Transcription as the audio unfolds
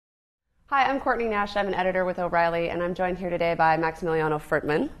Hi, I'm Courtney Nash. I'm an editor with O'Reilly, and I'm joined here today by Maximiliano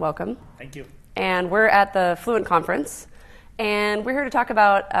Firtman. Welcome. Thank you. And we're at the Fluent Conference, and we're here to talk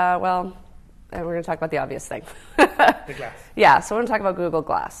about, we're going to talk about the obvious thing. The Glass. Yeah, so we're going to talk about Google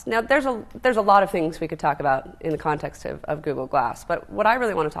Glass. Now, there's a lot of things we could talk about in the context of Google Glass, but what I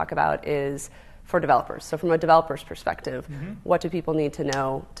really want to talk about is for developers. So from a developer's perspective, what do people need to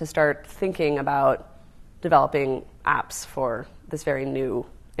know to start thinking about developing apps for this very new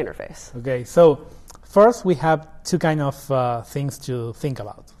interface? Okay, so first we have two kind of things to think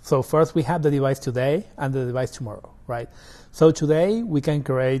about. So first we have the device today and the device tomorrow, right? So today we can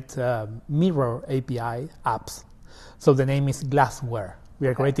create mirror API apps. So the name is Glassware. We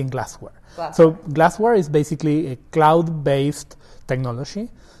are creating Glassware. So Glassware is basically a cloud-based technology.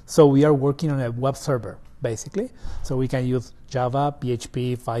 So we are working on a web server, basically. So we can use Java,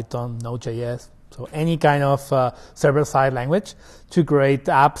 PHP, Python, Node.js, so any kind of server-side language to create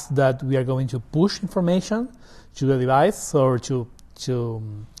apps that we are going to push information to the device or to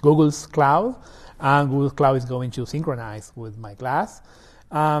Google's cloud, and Google's cloud is going to synchronize with my Glass.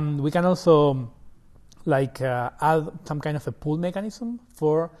 We can also add some kind of a pull mechanism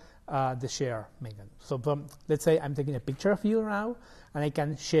for the share mechanism. So let's say I'm taking a picture of you now, and I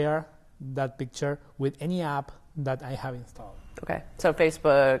can share that picture with any app that I have installed. Okay, so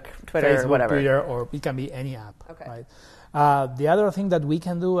Facebook, Twitter, whatever. Twitter, or it can be any app. Okay. Right? The other thing that we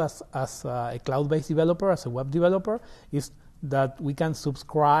can do as a cloud-based developer, as a web developer, is that we can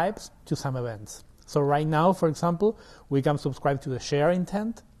subscribe to some events. So right now, for example, we can subscribe to the share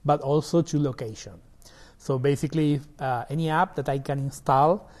intent, but also to location. So basically, any app that I can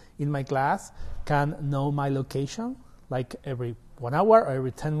install in my Glass can know my location, like every 1 hour or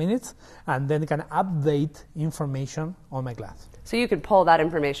every 10 minutes, and then it can update information on my Glass. So you could pull that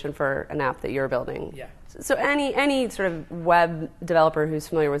information for an app that you're building. Yeah. So any sort of web developer who's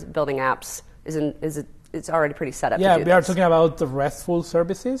familiar with building apps it's already pretty set up. Yeah, to do we are this. talking about the RESTful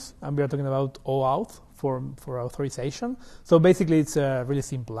services, and we are talking about OAuth for authorization. So basically, it's really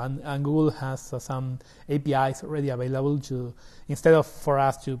simple, and Google has some APIs already available to, instead of for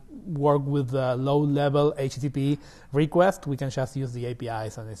us to work with the low-level HTTP request, we can just use the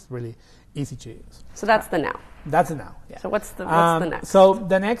APIs, and it's really easy to use. So that's the now. That's the now. Yeah. So what's the next? So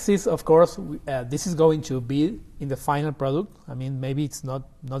the next is, of course, this is going to be in the final product. I mean, maybe it's not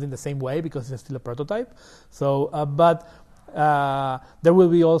in the same way because it's still a prototype. So, but there will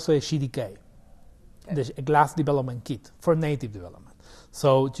be also a GDK. The Glass Development Kit for native development.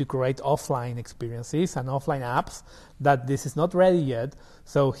 So to create offline experiences and offline apps that this is not ready yet.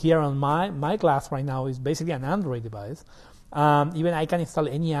 So here on my Glass right now is basically an Android device. Even I can install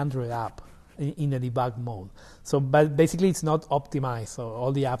any Android app in the debug mode. So, but basically it's not optimized. So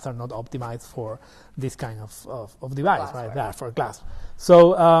all the apps are not optimized for this kind of device, right there, for Glass.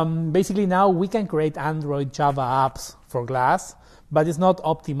 So basically now we can create Android Java apps for Glass, but it's not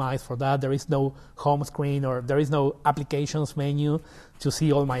optimized for that. There is no home screen or there is no applications menu to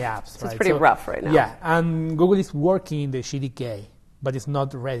see all my apps. So right? It's pretty rough right now. Yeah, and Google is working in the GDK, but it's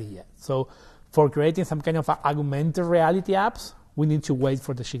not ready yet. So for creating some kind of augmented reality apps, we need to wait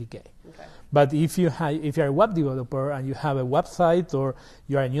for the GDK. Okay. But if you're a web developer and you have a website or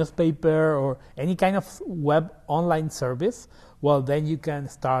you're a newspaper or any kind of web online service, well, then you can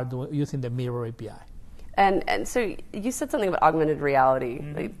start using the Mirror API. And so you said something about augmented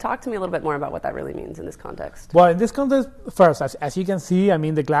reality. Talk to me a little bit more about what that really means in this context. Well, in this context, first, as you can see, I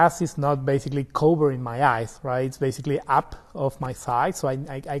mean, the Glass is not basically covering my eyes, right? It's basically up of my side, so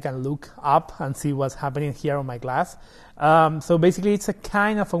I can look up and see what's happening here on my Glass. So basically, it's a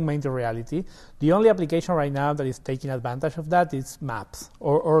kind of augmented reality. The only application right now that is taking advantage of that is Maps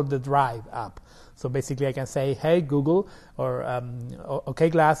or the Drive app. So basically, I can say, hey, Google, or OK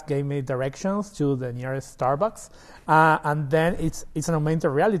Glass gave me directions to the nearest Starbucks. And then it's an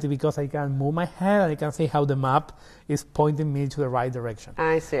augmented reality because I can move my head and I can see how the map is pointing me to the right direction.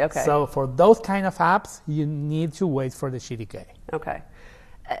 I see, okay. So for those kind of apps, you need to wait for the GDK. Okay.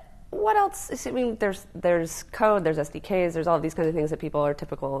 What else? I mean, there's code, there's SDKs, there's all of these kinds of things that people are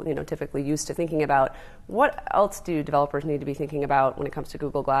typically used to thinking about. What else do developers need to be thinking about when it comes to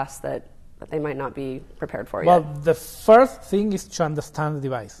Google Glass that they might not be prepared for yet? Well, the first thing is to understand the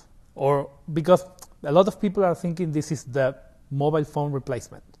device, or because a lot of people are thinking this is the mobile phone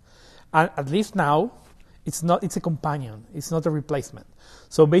replacement, and at least now, it's not. It's a companion. It's not a replacement.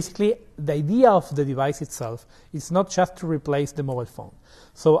 So basically, the idea of the device itself is not just to replace the mobile phone.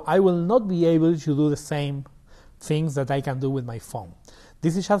 So I will not be able to do the same things that I can do with my phone.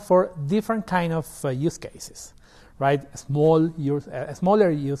 This is just for different kind of use cases. right?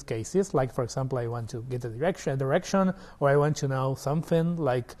 Smaller use cases, like for example, I want to get a direction, or I want to know something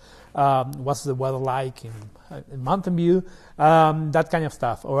like what's the weather like in Mountain View, that kind of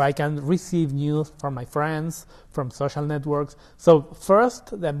stuff. Or I can receive news from my friends, from social networks. So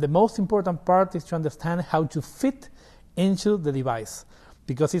first, the most important part is to understand how to fit into the device,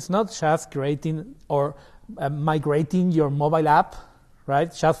 because it's not just creating or migrating your mobile app,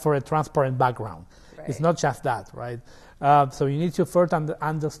 right, just for a transparent background. Right. It's not just that, right? So you need to first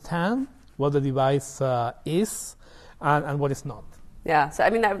understand what the device is and what it's not. Yeah, so I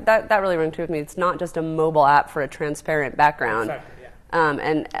mean, that really rang true with me. It's not just a mobile app for a transparent background. Exactly, yeah.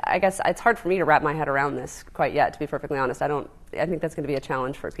 And I guess it's hard for me to wrap my head around this quite yet, to be perfectly honest. I think that's going to be a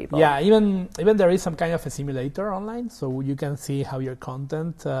challenge for people. Yeah, even there is some kind of a simulator online, so you can see how your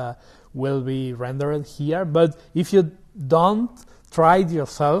content will be rendered here. But if you don't try it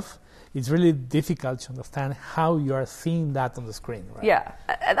yourself, it's really difficult to understand how you are seeing that on the screen, right? Yeah,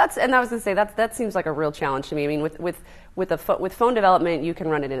 and I was going to say that seems like a real challenge to me. I mean, with phone development, you can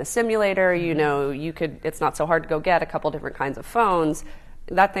run it in a simulator. You know, it's not so hard to go get a couple different kinds of phones.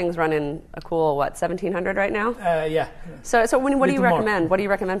 That thing's running a cool, 1,700 right now? Yeah. So what do you recommend? More. What do you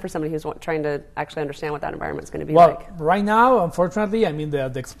recommend for somebody who's trying to actually understand what that environment's going to be like? Well, right now, unfortunately, I mean,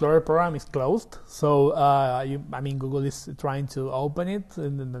 the Explorer program is closed. So, Google is trying to open it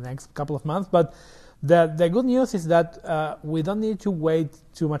in the next couple of months. But the good news is that we don't need to wait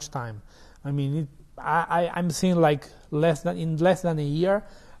too much time. I mean, I'm seeing like less than a year,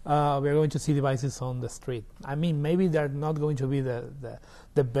 we're going to see devices on the street. I mean, maybe they're not going to be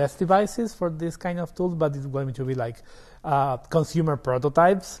the best devices for this kind of tools, but it's going to be like consumer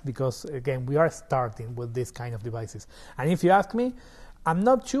prototypes, because again, we are starting with this kind of devices. And if you ask me, I'm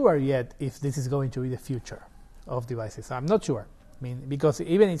not sure yet if this is going to be the future of devices. I'm not sure. I mean, because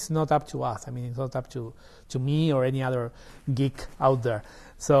even it's not up to us. I mean, it's not up to me or any other geek out there.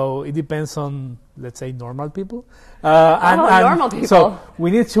 So it depends on, let's say, normal people. Normal people. So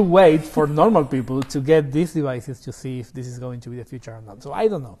we need to wait for normal people to get these devices to see if this is going to be the future or not. So I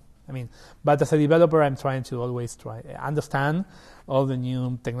don't know. I mean, but as a developer, I'm trying to always understand all the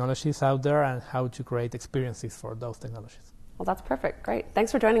new technologies out there and how to create experiences for those technologies. Well, that's perfect. Great.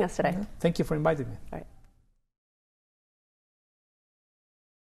 Thanks for joining us today. Thank you for inviting me. All right.